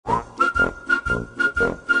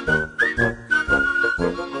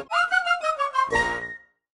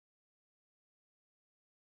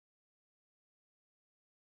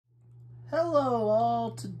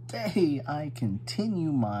Well, today I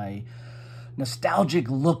continue my nostalgic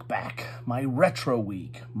look back, my retro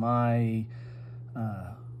week, my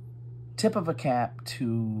tip of a cap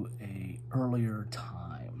to a earlier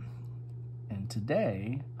time. And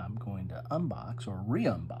today I'm going to unbox or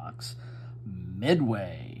re-unbox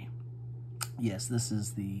Midway. Yes, this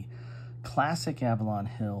is the classic Avalon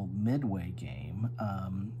Hill Midway game.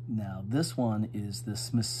 Now this one is the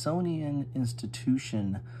Smithsonian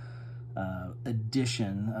Institution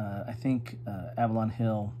edition. I think Avalon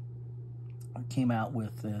Hill came out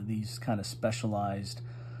with these kind of specialized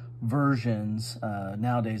versions.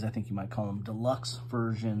 Nowadays, I think you might call them deluxe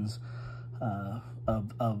versions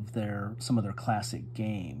of some of their classic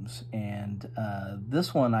games. And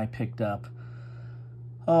this one I picked up.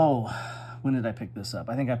 When did I pick this up?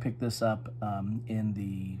 I think I picked this up in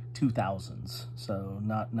the 2000s, so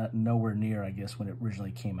not nowhere near, I guess, when it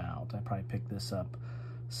originally came out. I probably picked this up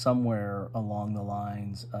somewhere along the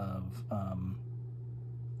lines of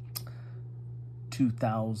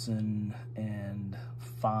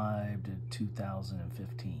 2005 to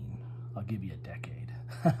 2015. I'll give you a decade.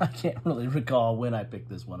 I can't really recall when I picked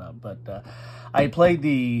this one up, but I played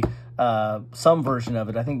the some version of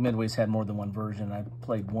it. I think Midway's had more than one version. I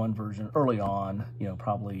played one version early on,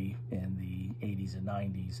 probably in the 80s and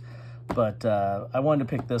 90s. But I wanted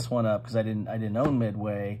to pick this one up because I didn't own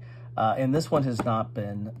Midway, and this one has not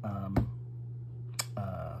been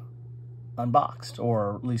unboxed,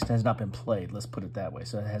 or at least has not been played. Let's put it that way.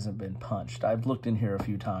 So it hasn't been punched. I've looked in here a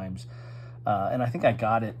few times, and I think I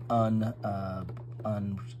got it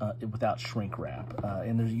without shrink wrap,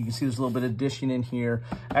 and you can see there's a little bit of dishing in here.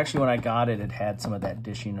 Actually, when I got it, it had some of that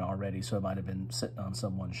dishing already, so it might have been sitting on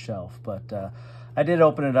someone's shelf. But I did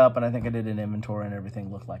open it up, and I think I did an inventory, and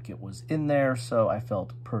everything looked like it was in there, so I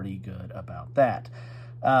felt pretty good about that.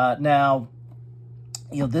 Now,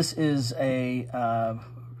 this is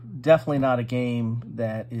definitely not a game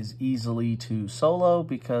that is easily to solo,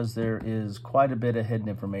 because there is quite a bit of hidden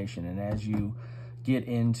information, and as you get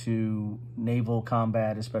into naval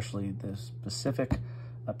combat, especially the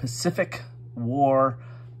Pacific War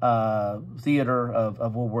theater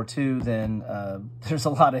of World War II, then there's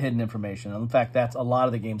a lot of hidden information. In fact, that's a lot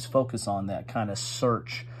of the games focus on, that kind of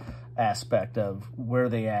search aspect of where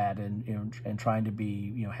they at, and trying to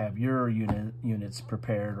be, have your units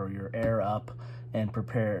prepared, or your air up and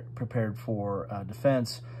prepared for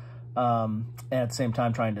defense. And at the same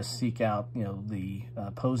time trying to seek out, the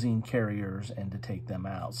opposing carriers and to take them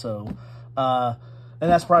out. So, and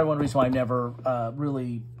that's probably one reason why I never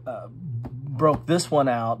really broke this one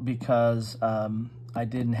out, because I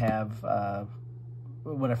didn't have,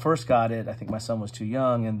 when I first got it, I think my son was too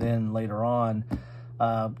young, and then later on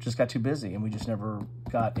just got too busy, and we just never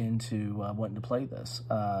got into wanting to play this.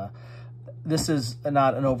 This is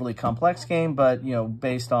not an overly complex game, but,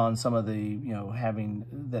 based on some of the, having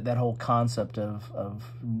that whole concept of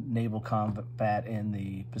naval combat in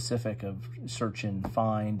the Pacific, of search and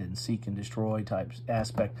find and seek and destroy type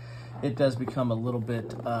aspect, it does become a little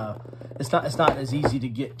bit, it's not as easy to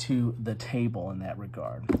get to the table in that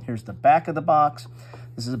regard. Here's the back of the box.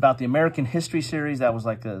 This is about the American History series. That was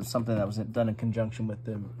like something that was done in conjunction with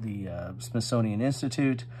the Smithsonian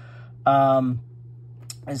Institute.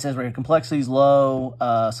 It says right here, complexity is low,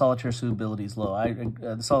 solitaire suitability is low.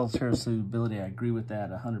 The solitaire suitability, I agree with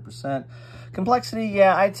that 100%. Complexity,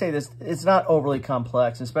 yeah, I'd say it's not overly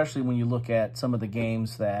complex, especially when you look at some of the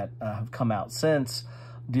games that have come out since,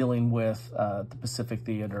 dealing with the Pacific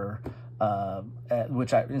theater,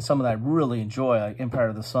 and some of that I really enjoy. Like Empire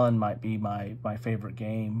of the Sun might be my favorite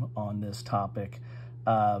game on this topic.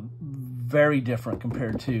 Very different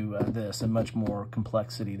compared to this, and much more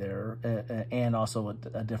complexity there, and also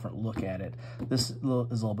a different look at it. This is a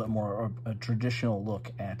little bit more a traditional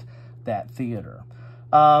look at that theater.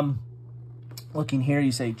 Looking here,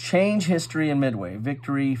 you say, change history in Midway.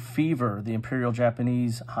 Victory fever. The Imperial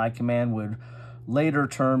Japanese High Command would later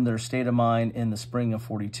term their state of mind in the spring of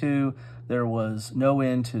 '42. There was no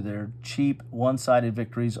end to their cheap, one-sided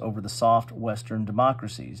victories over the soft Western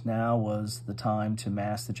democracies. Now was the time to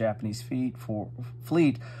mass the Japanese fleet for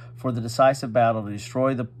the decisive battle to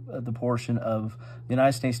destroy the portion of the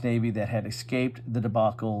United States Navy that had escaped the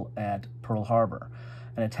debacle at Pearl Harbor.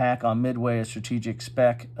 An attack on Midway, a strategic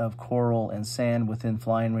speck of coral and sand within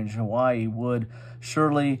flying range of Hawaii, would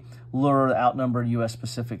surely lure the outnumbered U.S.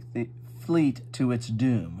 Pacific fleet to its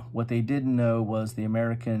doom. What they didn't know was the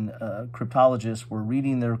American cryptologists were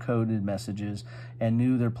reading their coded messages and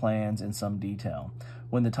knew their plans in some detail.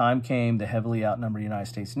 When the time came, the heavily outnumbered United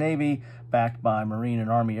States Navy, backed by Marine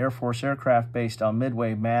and Army Air Force aircraft based on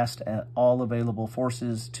Midway, massed all available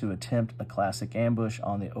forces to attempt a classic ambush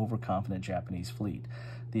on the overconfident Japanese fleet.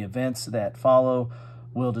 The events that follow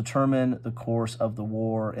will determine the course of the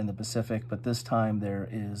war in the Pacific, but this time there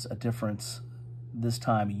is a difference. This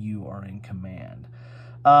time you are in command.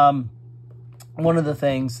 One of the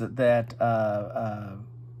things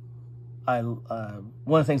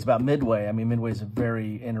one of the things about Midway, I mean, Midway is a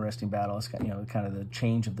very interesting battle. It's kind of the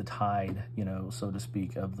change of the tide, so to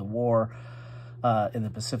speak, of the war in the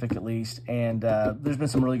Pacific, at least. And there's been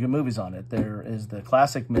some really good movies on it. There is the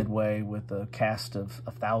classic Midway with a cast of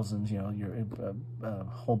thousands, a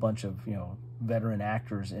whole bunch of veteran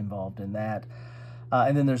actors involved in that.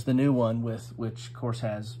 And then there's the new one which of course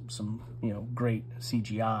has some great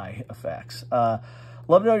CGI effects.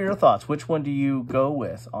 Love to know your thoughts. Which one do you go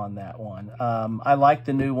with on that one? I like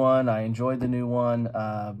the new one. I enjoyed the new one.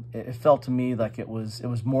 It felt to me like it was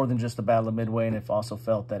more than just the Battle of Midway, and it also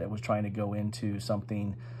felt that it was trying to go into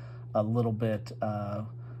something a little bit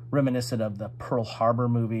reminiscent of the Pearl Harbor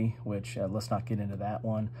movie, which let's not get into that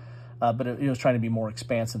one. But it was trying to be more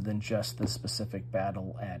expansive than just the specific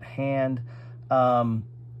battle at hand. So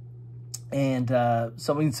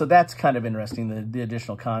that's kind of interesting. The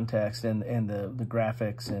additional context and the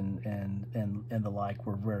graphics and the like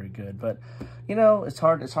were very good. But it's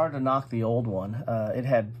hard to knock the old one. It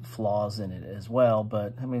had flaws in it as well.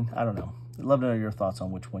 But I mean, I don't know. I'd love to know your thoughts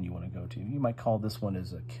on which one you want to go to. You might call this one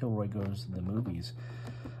as a Kilroy Goes to the Movies.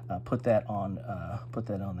 Put that on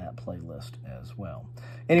that playlist as well.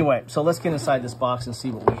 Anyway, so let's get inside this box and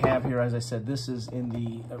see what we have here. As I said, this is in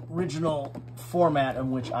the original format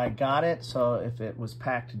in which I got it. So if it was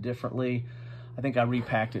packed differently, I think I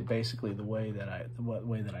repacked it basically the way that I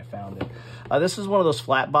found it. This is one of those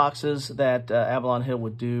flat boxes that Avalon Hill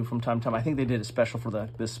would do from time to time. I think they did a special for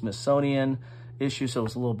the Smithsonian issue, so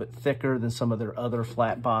it's a little bit thicker than some of their other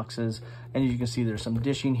flat boxes. And you can see there's some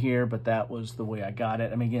dishing here, but that was the way I got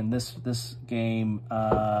it. I mean, again, this game,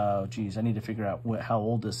 geez, I need to figure out how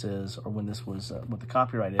old this is or when this was, what the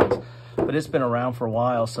copyright is. But it's been around for a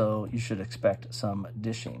while, so you should expect some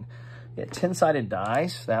dishing. Yeah, 10-sided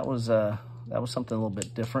dice. That was something a little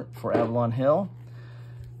bit different for Avalon Hill.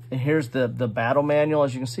 And here's the battle manual.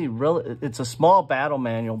 As you can see, really, it's a small battle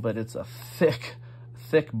manual, but it's a thick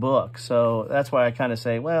book. So that's why I kind of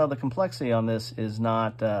say, well, the complexity on this is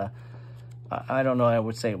not, I don't know, I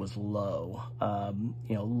would say it was low.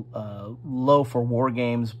 Low for war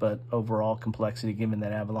games, but overall complexity, given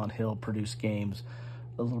that Avalon Hill produced games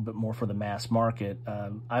a little bit more for the mass market,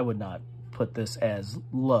 I would not put this as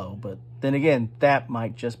low, but then again, that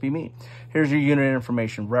might just be me. Here's your unit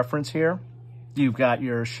information reference here. You've got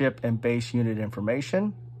your ship and base unit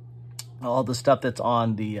information, all the stuff that's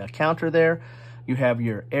on the counter there. You have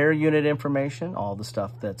your air unit information, all the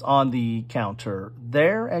stuff that's on the counter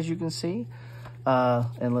there, as you can see.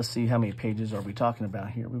 And let's see, how many pages are we talking about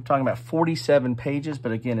here? We're talking about 47 pages,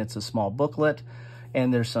 but again, it's a small booklet,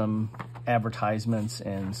 and there's some advertisements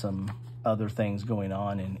and some other things going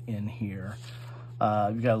on in here.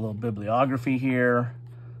 You've got a little bibliography here.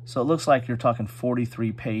 So it looks like you're talking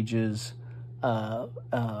 43 pages of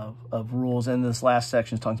rules. And this last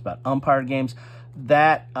section talks about umpire games.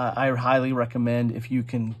 That I highly recommend if you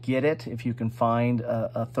can get it, if you can find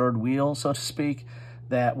a third wheel, so to speak,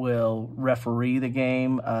 that will referee the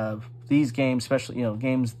game. These games, especially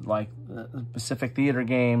games like Pacific Theater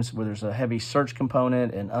games, where there's a heavy search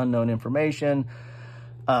component and unknown information,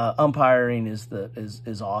 umpiring is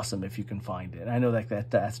awesome if you can find it. I know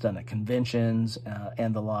that's done at conventions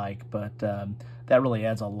and the like, but that really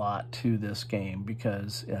adds a lot to this game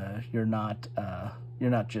because you're not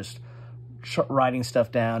just writing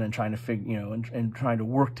stuff down and trying to figure, and trying to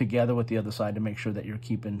work together with the other side to make sure that you're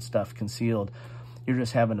keeping stuff concealed. You're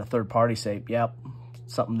just having a third party say, yep,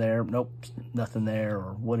 something there, nope, nothing there,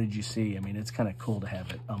 or what did you see? I mean, it's kind of cool to have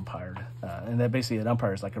it umpired. And that basically an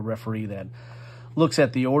umpire is like a referee that looks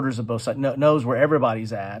at the orders of both sides, knows where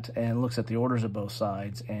everybody's at, and looks at the orders of both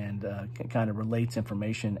sides and kind of relates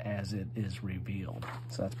information as it is revealed.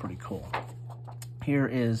 So that's pretty cool. Here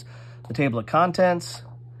is the table of contents.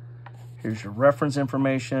 Here's your reference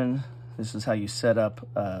information. This is how you set up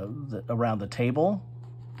around the table.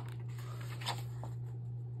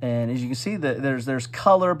 And as you can see, there's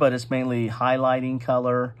color, but it's mainly highlighting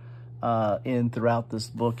color throughout this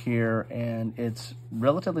book here, and it's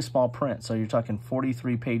relatively small print. So you're talking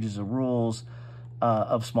 43 pages of rules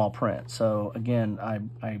of small print. So again,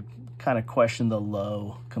 I kind of question the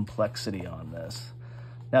low complexity on this.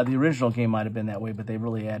 Now, the original game might have been that way, but they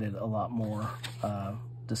really added a lot more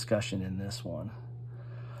discussion in this one.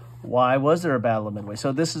 Why was there a Battle of Midway?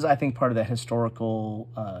 So this is, I think, part of that historical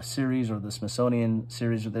series, or the Smithsonian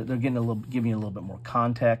series. They're giving you a little bit more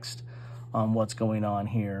context on what's going on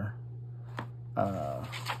here.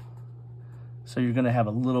 So you're going to have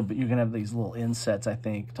a little bit, you're going to have these little insets, I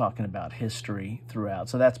think, talking about history throughout.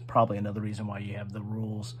 So that's probably another reason why you have the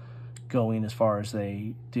rules going as far as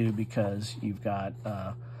they do, because you've got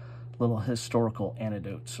little historical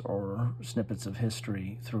anecdotes or snippets of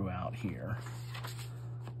history throughout here.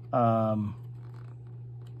 And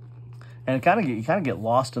you kind of get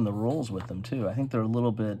lost in the rules with them too. I think they're a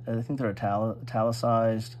little bit, I think they're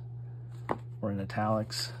italicized or in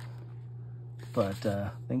italics, but they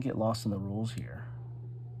can get lost in the rules here.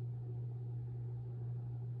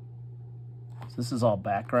 So this is all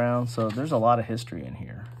background, so there's a lot of history in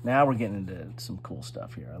here. Now we're getting into some cool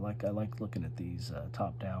stuff here. I like looking at these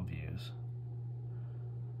top-down views.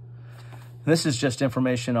 This is just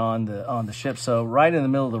information on the ship. So right in the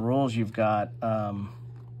middle of the rules, you've got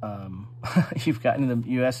you've got, in the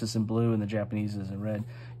U.S. is in blue and the Japanese is in red.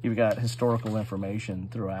 You've got historical information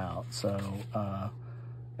throughout. So I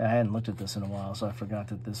hadn't looked at this in a while, so I forgot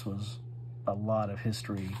that this was a lot of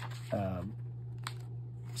history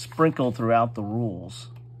sprinkled throughout the rules.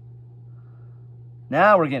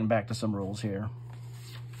 Now we're getting back to some rules here.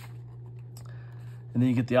 And then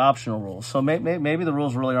you get the optional rules. So maybe the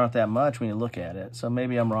rules really aren't that much when you look at it. So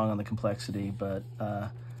maybe I'm wrong on the complexity, but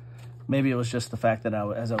maybe it was just the fact that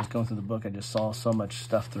as I was going through the book, I just saw so much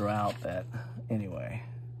stuff throughout that, anyway.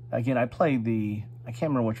 Again, I played I can't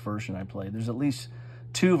remember which version I played. There's at least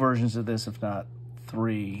 2 versions of this, if not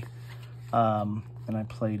 3. And I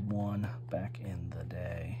played one back in the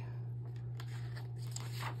day.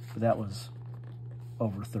 But that was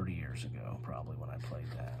over 30 years ago, probably, when I played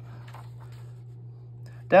that.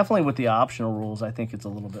 Definitely with the optional rules, I think it's a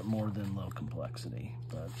little bit more than low complexity,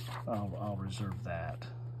 but I'll reserve that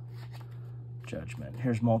judgment.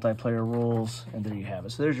 Here's multiplayer rules, and there you have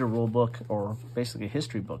it. So there's your rule book, or basically a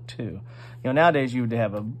history book too. You know, nowadays you would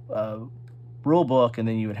have a rule book, and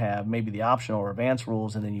then you would have maybe the optional or advanced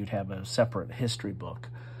rules, and then you'd have a separate history book,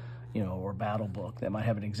 you know, or battle book that might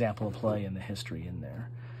have an example of play and the history in there.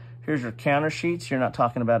 Here's your counter sheets. You're not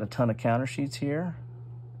talking about a ton of counter sheets here.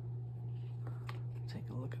 Take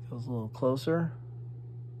a look at those a little closer.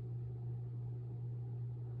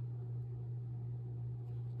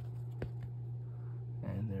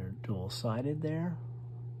 And they're dual-sided there.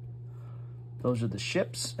 Those are the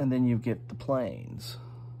ships, and then you get the planes.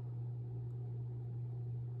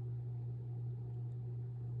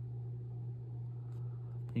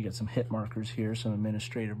 You got some hit markers here, some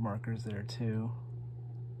administrative markers there too.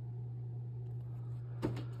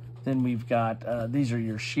 Then we've got, these are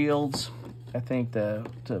your shields. I think to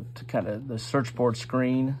kind of, the search board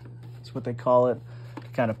screen is what they call it, to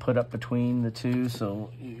kind of put up between the two,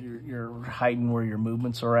 so you're hiding where your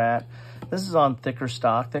movements are at. This is on thicker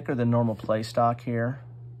stock, thicker than normal play stock here.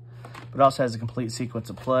 But it also has a complete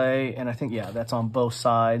sequence of play, and I think, yeah, that's on both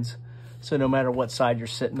sides. So no matter what side you're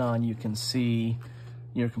sitting on, you can see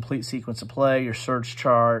your complete sequence of play, your search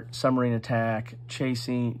chart, submarine attack,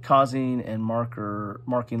 chasing, causing and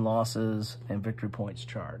marking losses, and victory points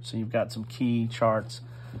chart. So you've got some key charts,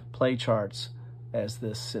 play charts, as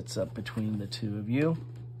this sits up between the two of you.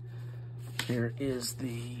 Here is the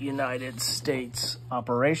United States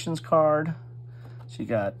operations card. So you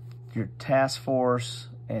got your task force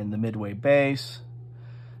and the Midway base,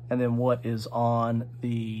 and then what is on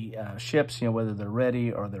the ships, you know, whether they're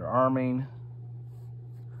ready or they're arming.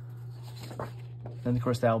 And of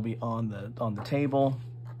course that will be on the table.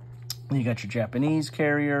 And you got your Japanese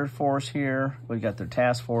carrier force here. We got their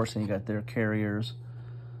task force, and you got their carriers.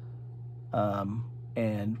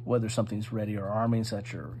 And whether something's ready or arming, so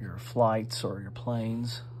that's your flights or your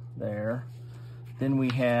planes there. Then we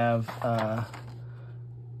have, well,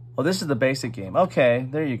 this is the basic game. Okay,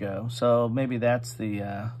 there you go. So maybe that's the,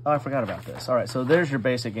 oh, I forgot about this. All right, so there's your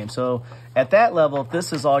basic game. So at that level, if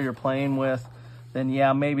this is all you're playing with, then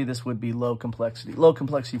yeah, maybe this would be low complexity. Low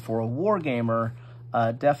complexity for a war gamer.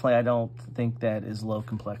 Definitely, I don't think that is low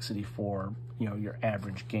complexity for, you know, your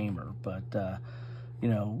average gamer. But you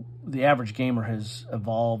know, the average gamer has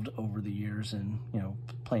evolved over the years, and you know,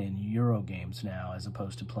 playing Euro games now as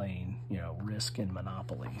opposed to playing, you know, Risk and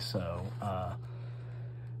Monopoly. So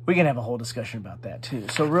we can have a whole discussion about that too.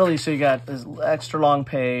 So really, so you got this extra long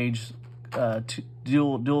page,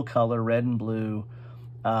 dual color, red and blue.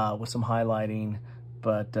 With some highlighting,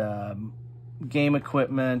 but game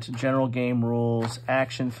equipment, general game rules,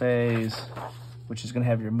 action phase, which is going to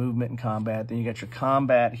have your movement and combat. Then you got your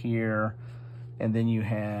combat here, and then you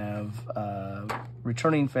have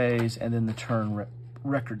returning phase, and then the turn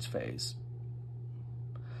records phase.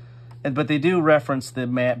 But they do reference the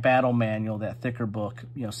battle manual, that thicker book.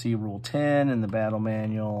 You know, see Rule 10 in the battle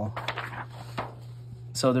manual.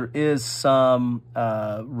 So there is some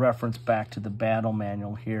reference back to the battle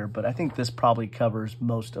manual here, but I think this probably covers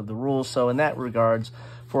most of the rules. So in that regards,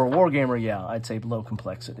 for a wargamer, yeah, I'd say low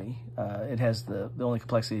complexity. It has the only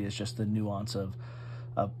complexity is just the nuance of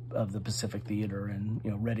the Pacific Theater and,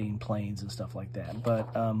 you know, readying planes and stuff like that. But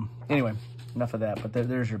anyway, enough of that. But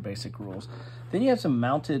there's your basic rules. Then you have some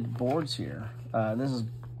mounted boards here. This is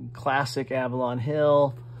classic Avalon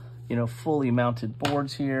Hill, you know, fully mounted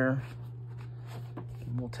boards here.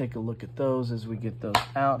 We'll take a look at those as we get those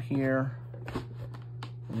out here.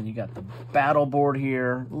 And then you got the battle board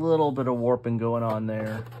here. A little bit of warping going on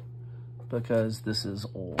there because this is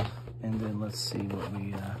old. And then let's see what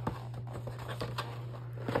we...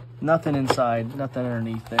 nothing inside, nothing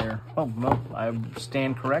underneath there. Oh, no, I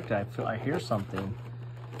stand correct. I hear something.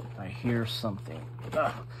 I hear something.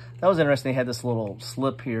 Ugh. That was interesting. They had this little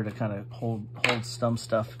slip here to kind of hold some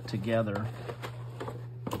stuff together.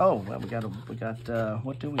 Oh, well, we got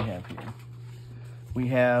what do we have here? We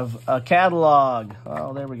have a catalog.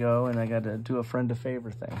 Oh, there we go. And I got to do a friend a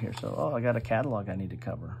favor thing here. So, oh, I got a catalog I need to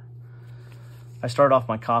cover. I started off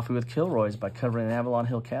my coffee with Kilroy's by covering an Avalon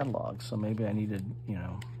Hill catalog. So maybe I needed, you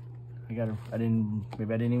know, maybe I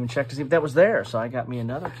didn't even check to see if that was there. So I got me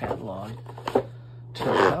another catalog to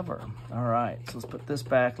cover. All right, so let's put this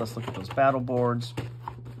back. Let's look at those battle boards.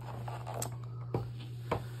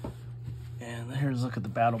 And here's a look at the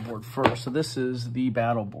battle board first. So this is the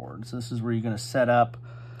battle board. So this is where you're going to set up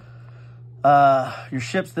your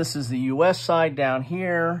ships. This is the U.S. side down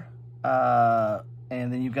here. And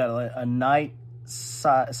then you've got a night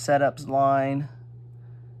setup line.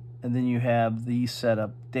 And then you have the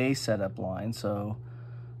day setup line. So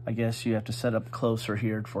I guess you have to set up closer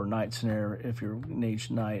here for night scenario if you're an age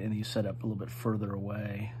night, and then you set up a little bit further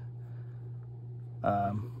away.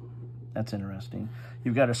 That's interesting.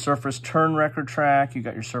 You've got a surface turn record track. You've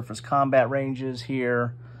got your surface combat ranges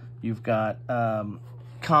here. You've got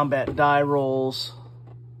combat die rolls,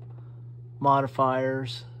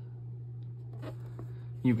 modifiers.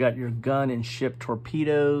 You've got your gun and ship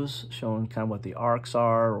torpedoes, showing kind of what the arcs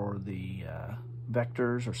are, or the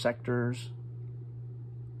vectors or sectors.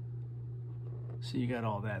 So you got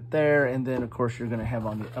all that there. And then, of course, you're going to have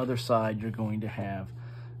on the other side, you're going to have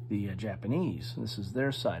the Japanese. This is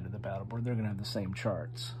their side of the battle board. They're going to have the same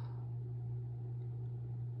charts.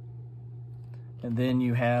 And then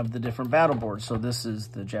you have the different battle boards. So this is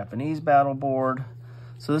the Japanese battle board.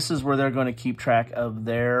 So this is where they're going to keep track of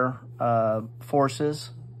their forces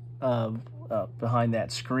behind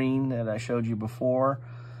that screen that I showed you before.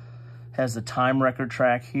 Has the time record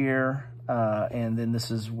track here. And then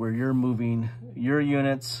this is where you're moving your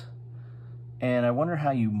units. And I wonder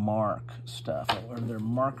how you mark stuff. Are there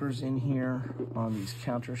markers in here on these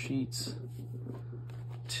counter sheets?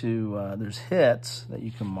 There's hits that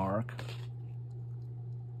you can mark.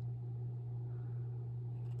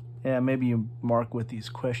 Yeah, maybe you mark with these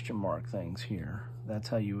question mark things here. That's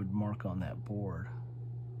how you would mark on that board.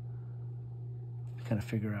 Kind of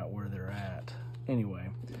figure out where they're at. Anyway,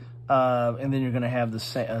 and then you're going to have the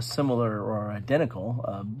similar or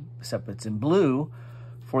identical, except it's in blue,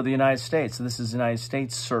 for the United States. So this is the United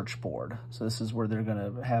States search board. So this is where they're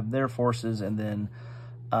going to have their forces, and then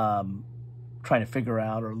trying to figure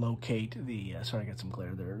out or locate the, sorry, I got some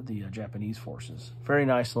glare there, the Japanese forces. Very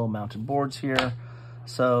nice little mounted boards here.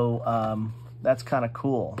 So that's kind of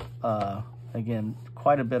cool. Again,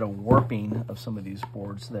 quite a bit of warping of some of these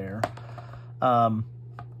boards there. I'll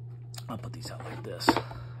put these out like this.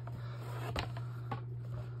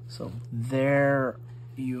 So there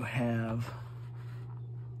you have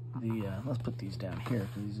the, let's put these down here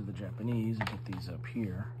because these are the Japanese, and put these up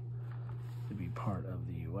here to be part of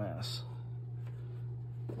the U.S.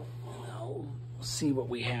 I'll see what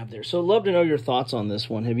we have there. So I'd love to know your thoughts on this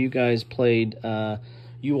one. Have you guys played,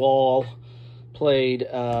 you all played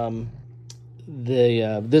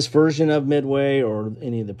this version of Midway or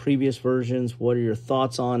any of the previous versions? What are your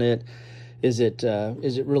thoughts on it? Is it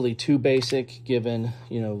really too basic given,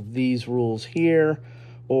 you know, these rules here?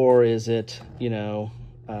 Or is it, you know,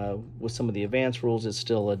 with some of the advanced rules, it's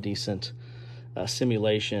still a decent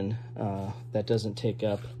simulation that doesn't take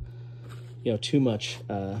up, you know, too much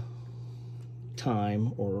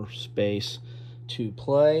time or space to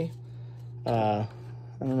play? I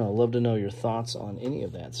don't know. I'd love to know your thoughts on any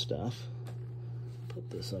of that stuff. Put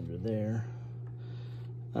this under there.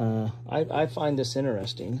 I find this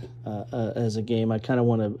interesting as a game. I kind of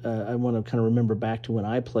want to kind of remember back to when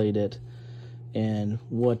I played it and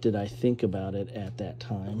what did I think about it at that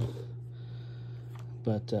time.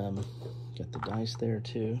 But got the dice there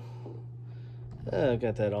too.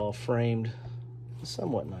 Got that all framed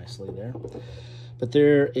somewhat nicely there. But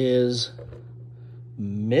there is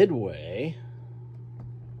Midway.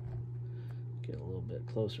 Get a little bit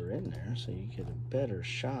closer in there so you get a better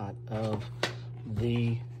shot of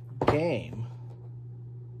the game.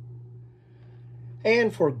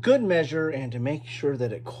 And for good measure, and to make sure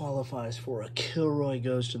that it qualifies for a Kilroy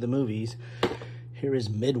Goes to the Movies, here is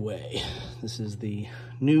Midway. This is the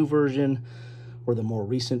new version, or the more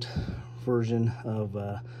recent version of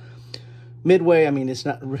Midway. I mean, it's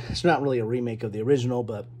not really a remake of the original,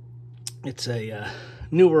 but it's a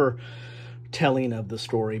newer telling of the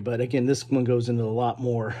story. But again, this one goes into a lot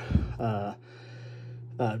more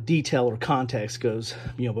detail or context. Goes,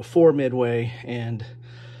 you know, before Midway and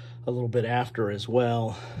a little bit after as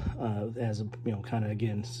well, as a, you know, kind of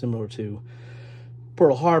again similar to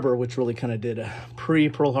Pearl Harbor, which really kind of did a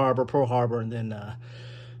pre-Pearl Harbor, and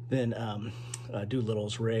then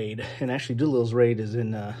Doolittle's raid. And actually Doolittle's raid is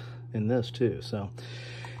in this too. So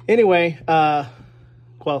anyway,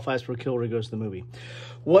 qualifies for Kilroy Goes to the Movie.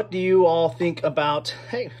 What do you all think about,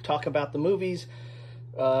 hey, talk about the movies,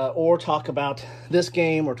 or talk about this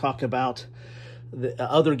game, or talk about the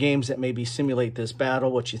other games that maybe simulate this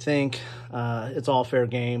battle, what you think? It's all fair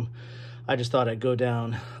game. I just thought I'd go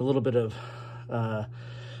down a little bit of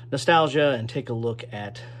nostalgia and take a look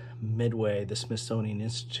at Midway, the Smithsonian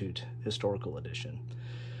Institute Historical Edition.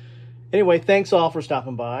 Anyway, thanks all for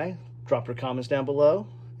stopping by. Drop your comments down below,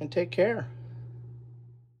 and take care.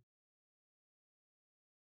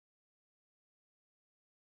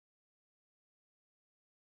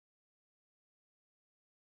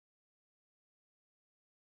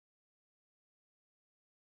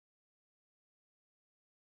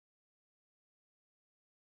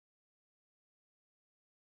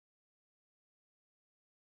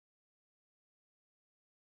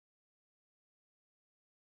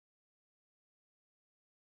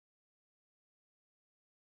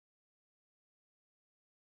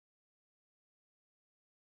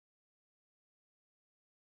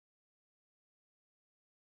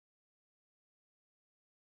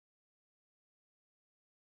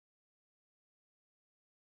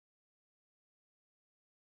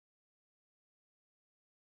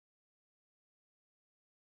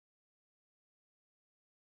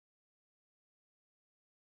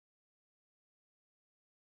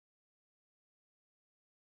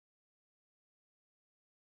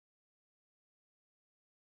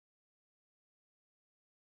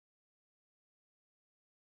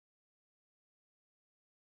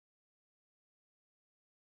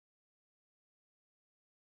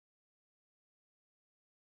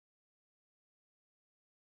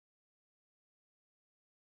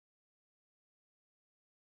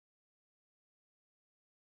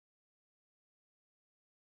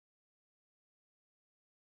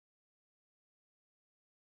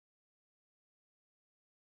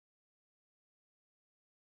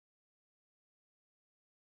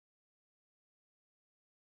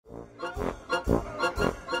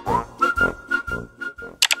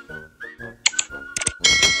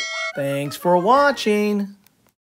 Thanks for watching.